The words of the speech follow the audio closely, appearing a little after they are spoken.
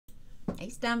Hey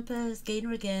Stampers,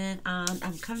 Gaynor again, and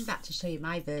I'm coming back to show you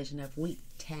my version of week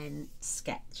 10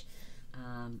 sketch.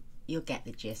 You'll get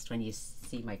the gist when you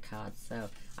see my cards. So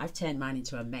I've turned mine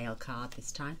into a mail card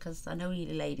this time because I know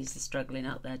you ladies are struggling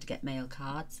out there to get mail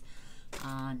cards,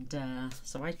 and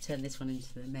so I turned this one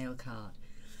into the mail card.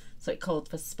 So it called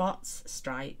for spots,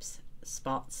 stripes,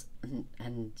 spots,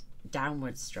 and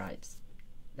downward stripes.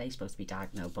 They're supposed to be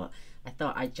diagonal, but I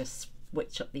thought I'd just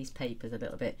switch up these papers a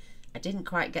little bit. I didn't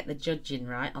quite get the judging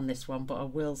right on this one, but I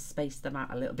will space them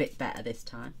out a little bit better this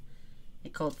time.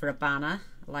 It called for a banner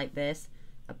like this,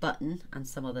 a button, and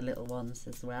some other little ones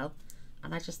as well.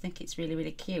 And I just think it's really,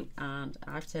 really cute. And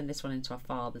I've turned this one into a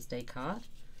Father's Day card.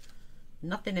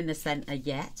 Nothing in the centre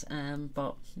yet,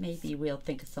 but maybe we'll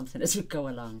think of something as we go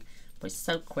along. But it's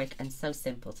so quick and so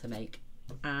simple to make.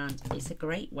 And it's a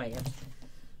great way of,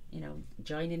 you know,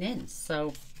 joining in.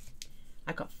 So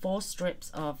I've got 4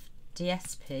 strips of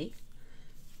DSP.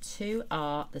 2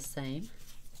 are the same.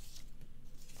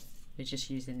 We're just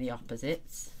using the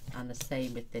opposites, and the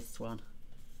same with this one.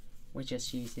 We're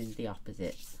just using the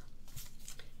opposites.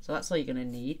 So that's all you're going to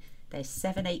need. They're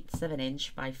 7/8 of an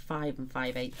inch by 5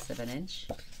 5/8 of an inch.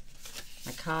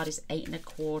 My card is 8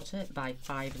 1/4 by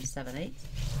 5 7/8,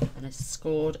 and I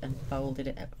scored and folded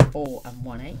it at 4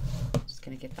 1/8. Just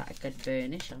going to give that a good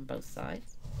burnish on both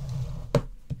sides.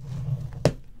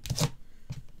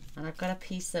 And I've got a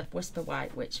piece of Whisper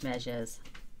White which measures,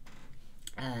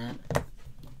 oh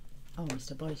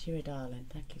Mr. Boyce, you're a darling,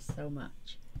 thank you so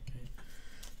much.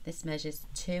 This measures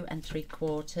 2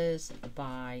 3/4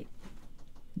 by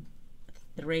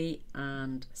 3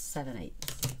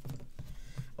 7/8.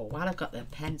 Oh, while I've got the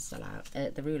pencil out,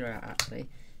 the ruler out actually,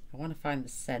 I want to find the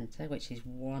centre, which is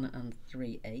 1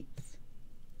 3/8.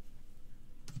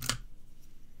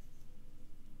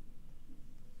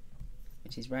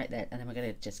 Which is right there, and then we're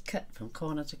going to just cut from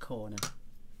corner to corner.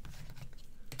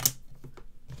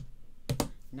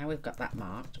 Now we've got that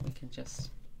marked, we can just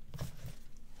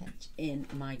fetch in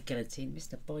my guillotine.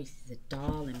 Mr. Boyce is a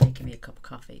darling, making me a cup of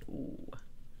coffee. Ooh.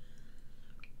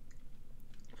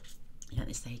 You know,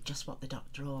 they say just what the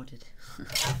doctor ordered.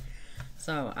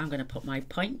 So I'm going to put my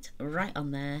point right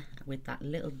on there with that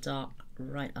little dot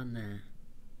right on there.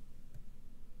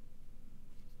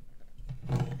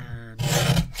 And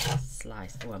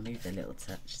slice. Oh, I moved a little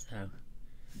touch, so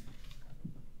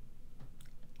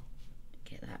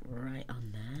get that right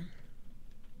on there,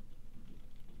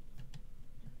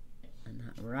 and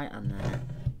that right on there,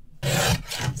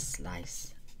 and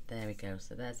slice. There we go.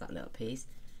 So there's that little piece,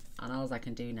 and all I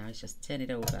can do now is just turn it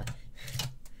over.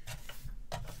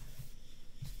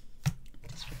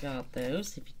 Disregard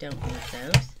those if you don't need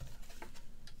those.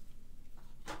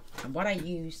 And what I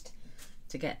used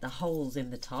to get the holes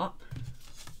in the top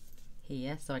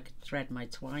here so I could thread my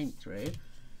twine through,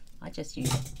 I just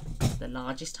used the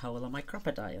largest hole on my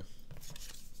crocodile,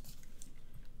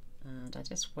 and I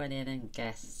just went in and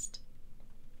guessed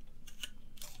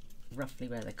roughly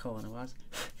where the corner was.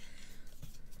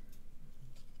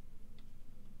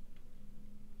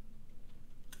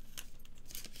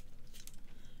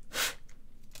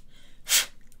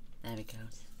 There we go,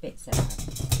 fits out.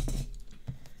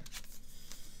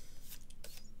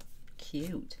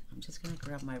 Cute. I'm just going to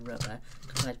grab my rubber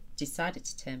because I decided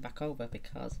to turn back over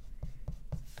because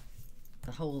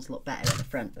the holes look better at the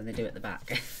front than they do at the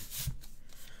back.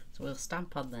 So we'll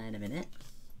stamp on there in a minute.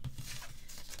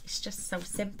 It's just so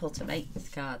simple to make, this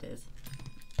card is.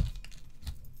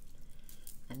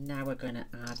 And now we're going to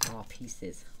add our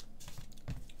pieces.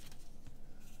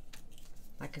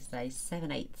 Like I say,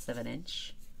 7/8 of an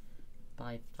inch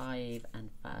by 5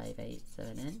 5/8 of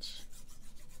an inch.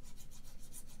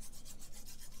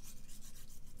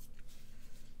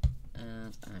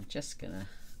 And I'm just gonna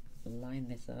line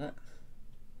this up,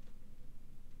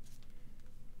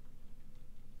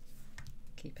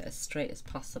 keep it as straight as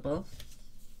possible.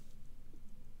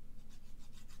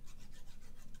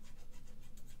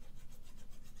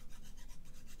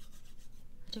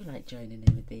 I do like joining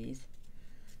in with these.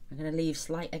 I'm going to leave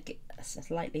a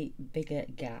slightly bigger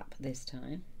gap this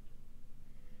time.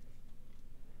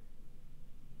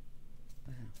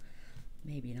 Wow.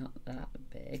 Maybe not that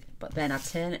big, but then I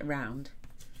turn it around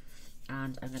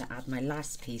and I'm going to add my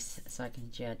last piece so I can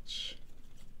judge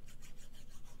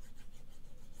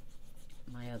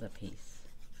my other piece.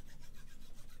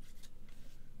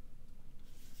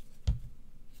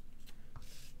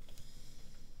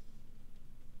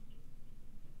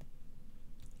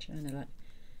 Trying to like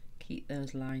keep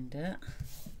those lined up,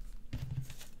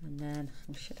 and then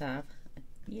we should have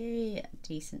a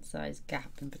decent sized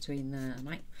gap in between there. I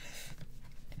might,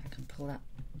 if I can pull that.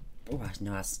 Oh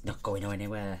no, that's not going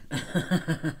anywhere.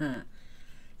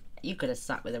 You could have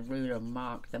sat with a ruler and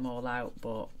marked them all out,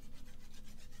 but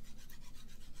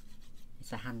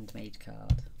it's a handmade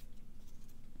card.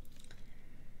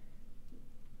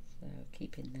 So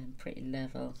keeping them pretty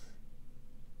level.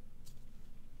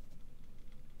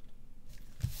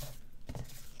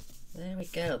 There we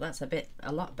go. That's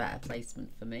a lot better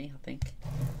placement for me, I think.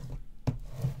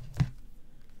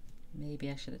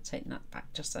 Maybe I should have taken that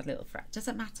back just a little fraction.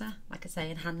 Doesn't matter. Like I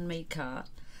say, a handmade card.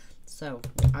 So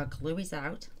our glue is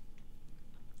out.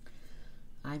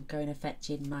 I'm going to fetch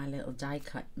in my little die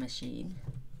cut machine.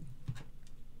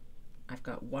 I've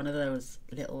got one of those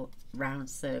little round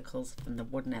circles from the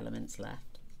wooden elements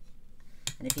left.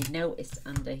 And if you notice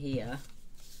under here,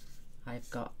 I've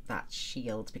got that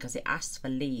shield because it asks for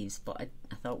leaves, but I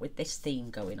thought with this theme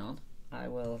going on, I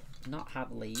will not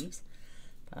have leaves,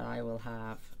 but I will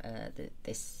have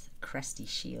this cresty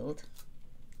shield.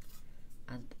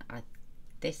 And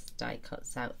this die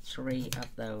cuts out 3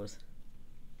 of those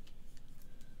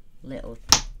little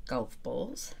golf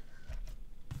balls.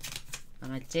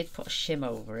 And I did put a shim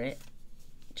over it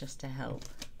just to help.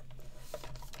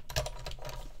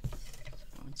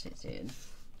 Once it's in.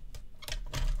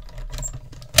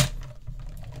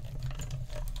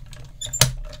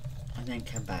 And then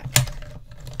come back.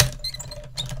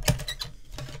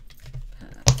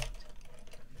 Perfect.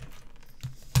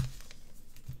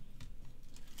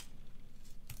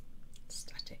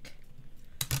 Static.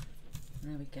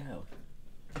 There we go.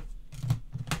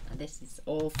 And this is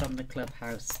all from the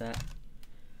Clubhouse set,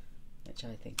 which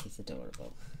I think is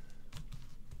adorable.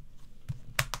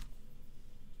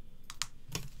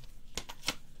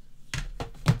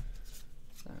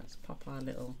 So let's pop our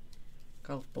little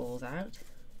golf balls out.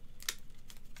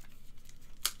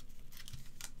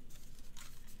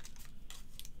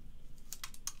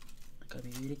 I've got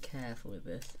to be really careful with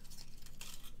this.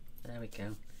 There we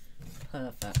go.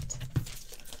 Perfect.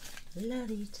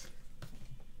 Love it.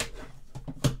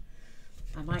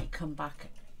 I might come back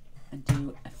and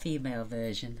do a female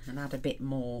version and add a bit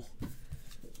more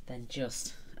than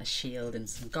just a shield and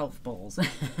some golf balls.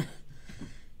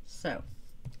 So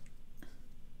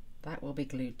that will be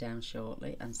glued down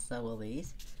shortly, and so will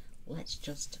these. Let's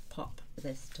just pop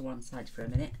this to one side for a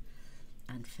minute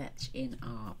and fetch in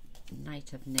our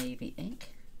Night of Navy ink.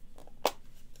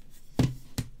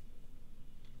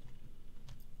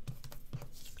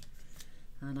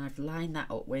 And I've lined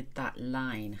that up with that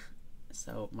line,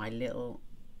 so my little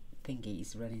thingy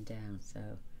is running down, so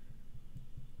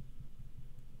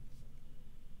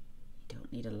you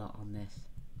don't need a lot on this.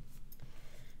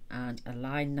 And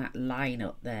align that line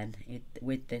up then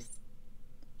with this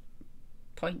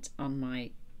point on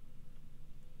my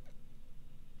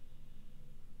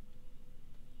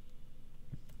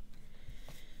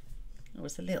it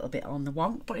was a little bit on the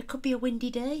wonk, but it could be a windy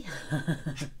day.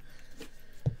 They're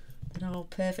not all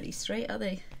perfectly straight, are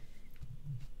they?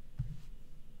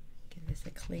 Give this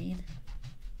a clean.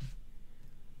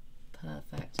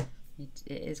 Perfect. It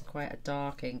is quite a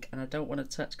dark ink, and I don't want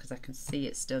to touch because I can see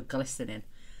it's still glistening.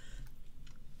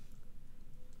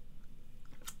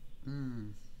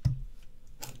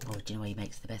 Oh, do you know he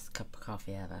makes the best cup of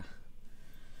coffee ever?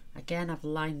 Again, I've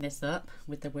lined this up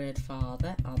with the word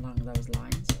father along those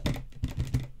lines.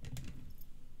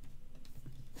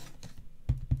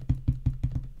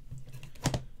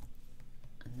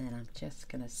 And then I'm just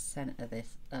going to centre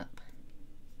this up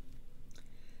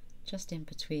just in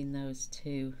between those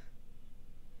 2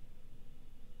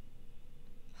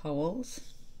 holes.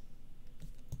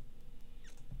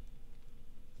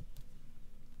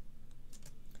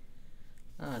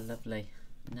 Oh, lovely.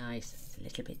 Nice. It's a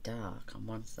little bit dark on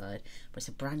one side, but it's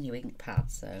a brand new ink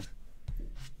pad, so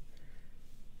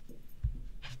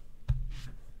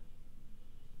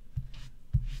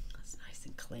that's nice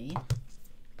and clean.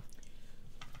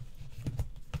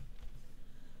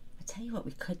 I tell you what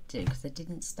we could do, because I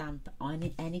didn't stamp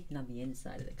anything on the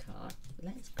inside of the card.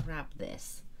 Let's grab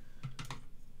this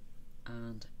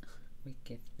and we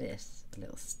give this a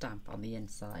little stamp on the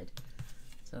inside.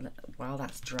 So while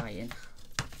that's drying,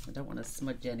 I don't want to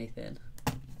smudge anything.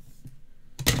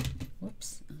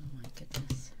 Whoops, oh my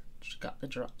goodness, just got the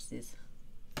dropsies.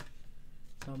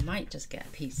 So I might just get a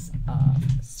piece of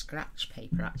scratch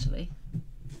paper actually.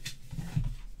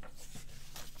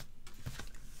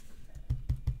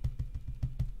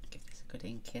 Give this a good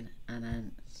ink in and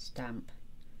then stamp.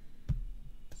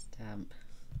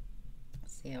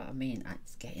 See what I mean?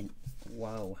 It's getting,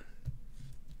 whoa.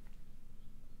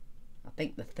 I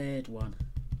think the 3rd one.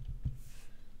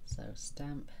 So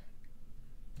stamp.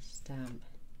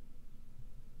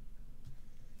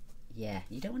 Yeah,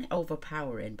 you don't want it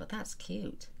overpowering, but that's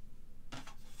cute.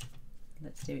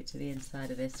 Let's do it to the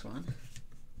inside of this one.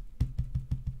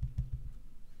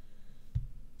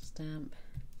 stamp,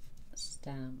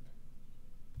 stamp,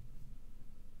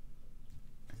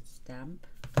 and stamp.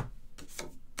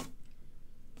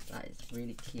 That is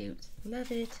really cute.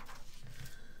 Love it.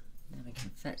 Now we can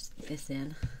fetch this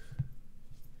in.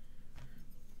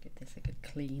 Give this a good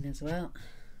clean as well.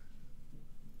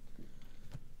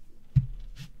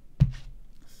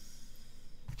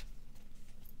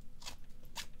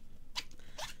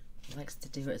 Likes to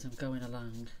do it as I'm going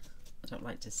along. I don't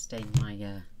like to stain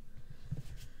my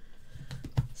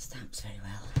stamps very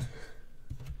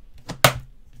well.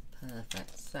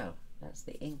 Perfect. So that's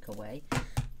the ink away.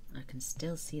 I can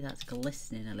still see that's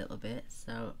glistening a little bit,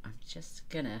 so I'm just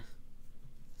gonna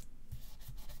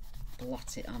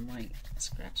blot it on my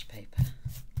scratch paper.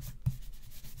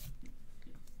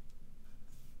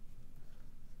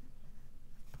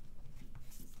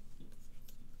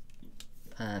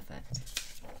 Perfect.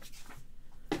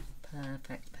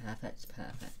 Perfect, perfect,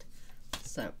 perfect.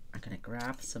 So I'm going to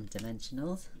grab some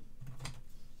dimensionals.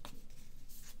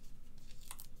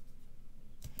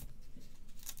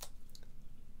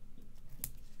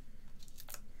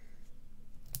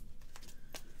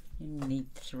 You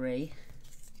need 3.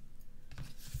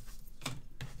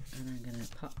 And I'm going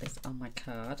to pop this on my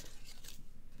card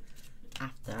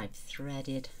after I've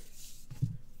threaded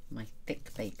my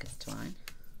thick baker's twine.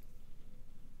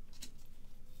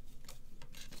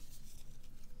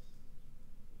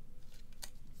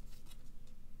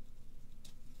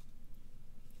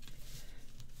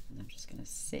 And I'm just going to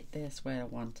sit this where I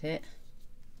want it.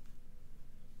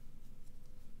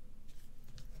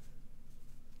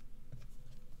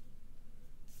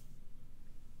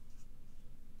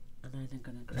 And then I'm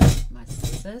going to grab my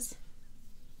scissors,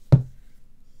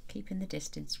 keeping the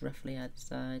distance roughly either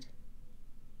side.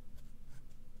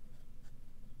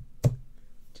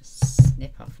 Just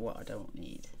snip off what I don't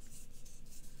need.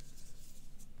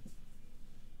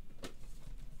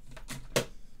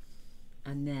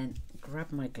 And then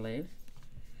grab my glue.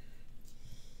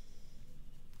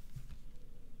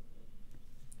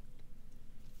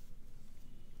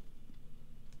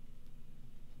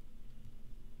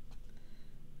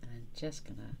 Just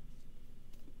gonna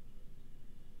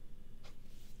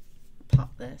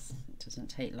pop this. It doesn't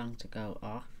take long to go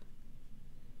off,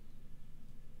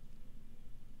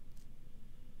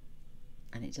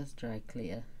 and it does dry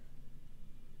clear.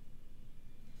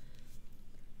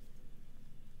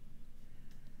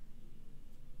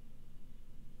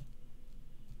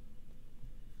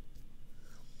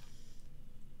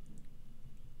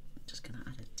 Just gonna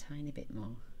add a tiny bit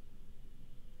more.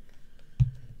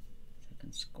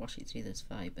 And squash it through those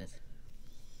fibres.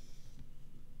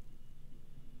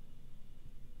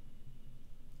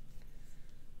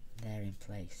 They're in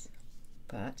place,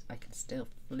 but I can still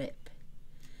flip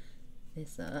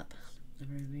this up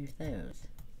and remove those.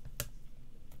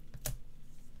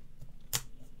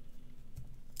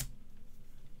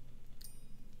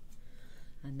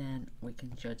 And then we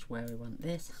can judge where we want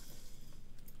this.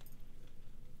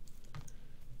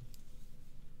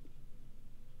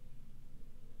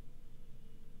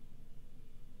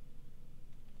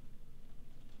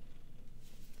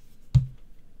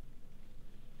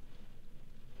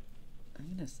 I'm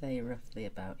going to say roughly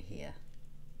about here.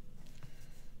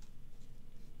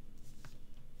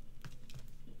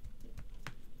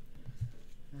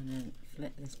 And then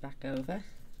flip this back over,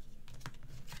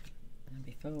 and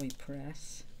before we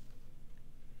press,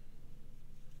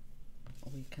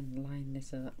 we can line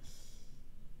this up.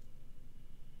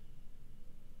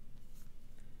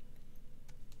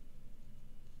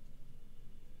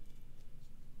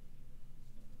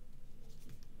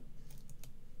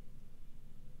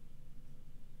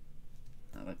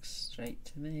 That looks straight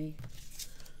to me.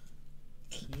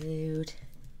 Cute.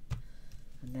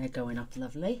 And they're going up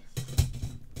lovely.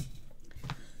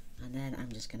 And then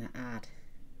I'm just going to add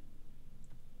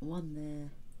one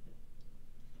there,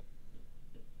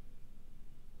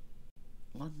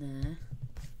 one there.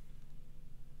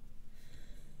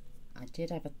 I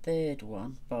did have a third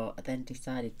one, but I then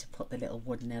decided to put the little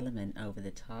wooden element over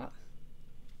the top.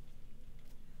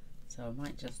 So I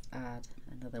might just add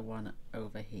another one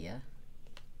over here.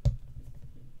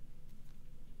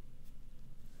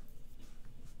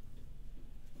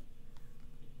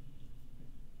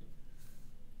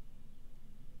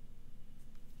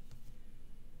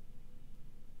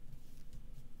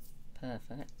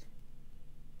 Perfect.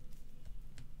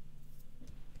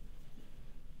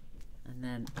 And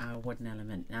then our wooden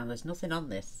element. Now there's nothing on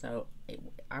this, so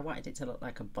I wanted it to look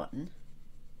like a button.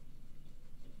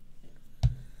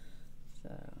 So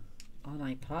on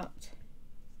I popped.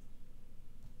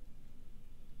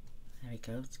 There we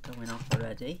go, it's going off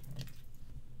already.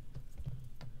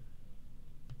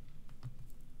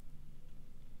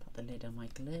 lid on my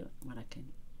glue when I can.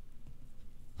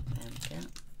 There we go.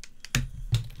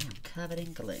 I'm covered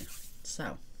in glue.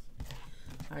 So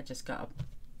I just got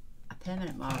a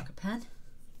permanent marker pen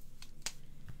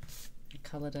and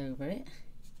coloured over it.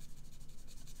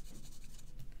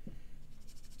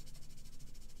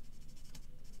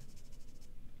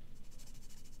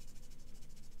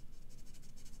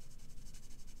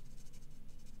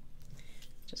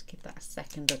 Just give that a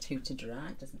second or two to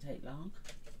dry, it doesn't take long.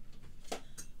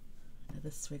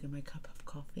 Another swig of my cup of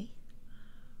coffee.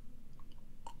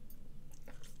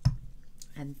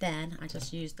 And then I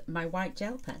just used my white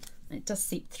gel pen. It does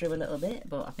seep through a little bit,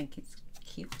 but I think it's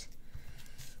cute.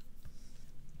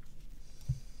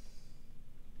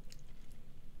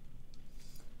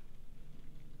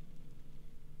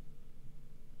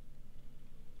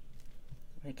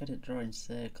 Very good at drawing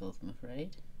circles, I'm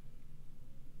afraid.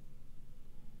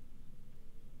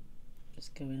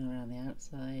 Just going around the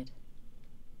outside.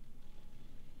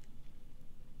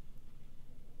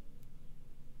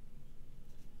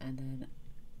 And then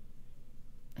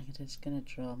I'm just going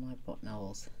to draw my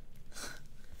buttonholes.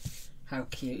 How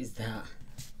cute is that?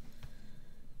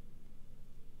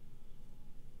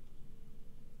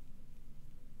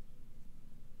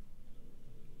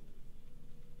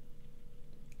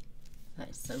 That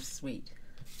is so sweet.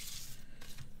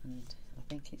 And I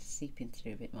think it's seeping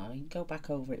through a bit more. You can go back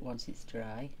over it once it's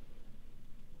dry.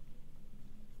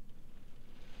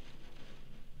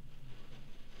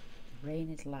 The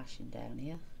rain is lashing down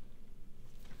here.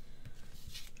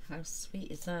 How sweet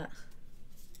is that?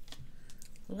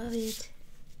 Love it.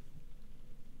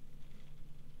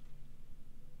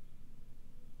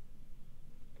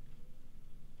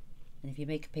 And if you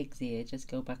make a pig's ear, just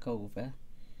go back over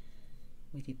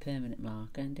with your permanent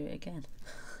marker and do it again.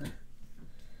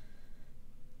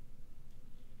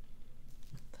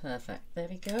 Perfect, there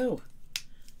we go.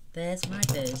 There's my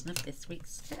version of this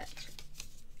week's sketch.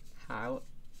 How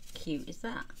cute is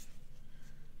that?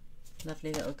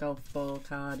 Lovely little golf ball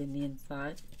card in the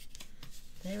inside.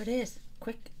 There it is,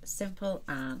 quick, simple,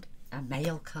 and a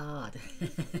mail card.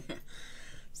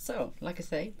 So, like I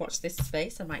say, watch this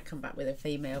space. I might come back with a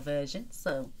female version.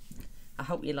 So, I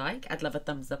hope you like. I'd love a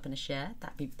thumbs up and a share.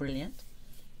 That'd be brilliant.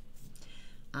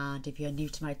 And if you're new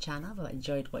to my channel or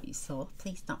enjoyed what you saw,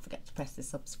 please don't forget to press the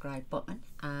subscribe button.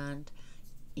 And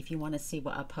if you want to see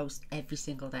what I post every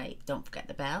single day, don't forget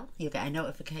the bell. You'll get a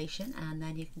notification and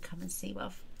then you can come and see what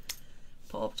I've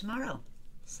put up tomorrow.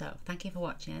 So thank you for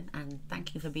watching and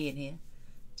thank you for being here.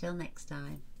 Till next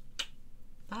time.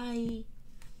 Bye.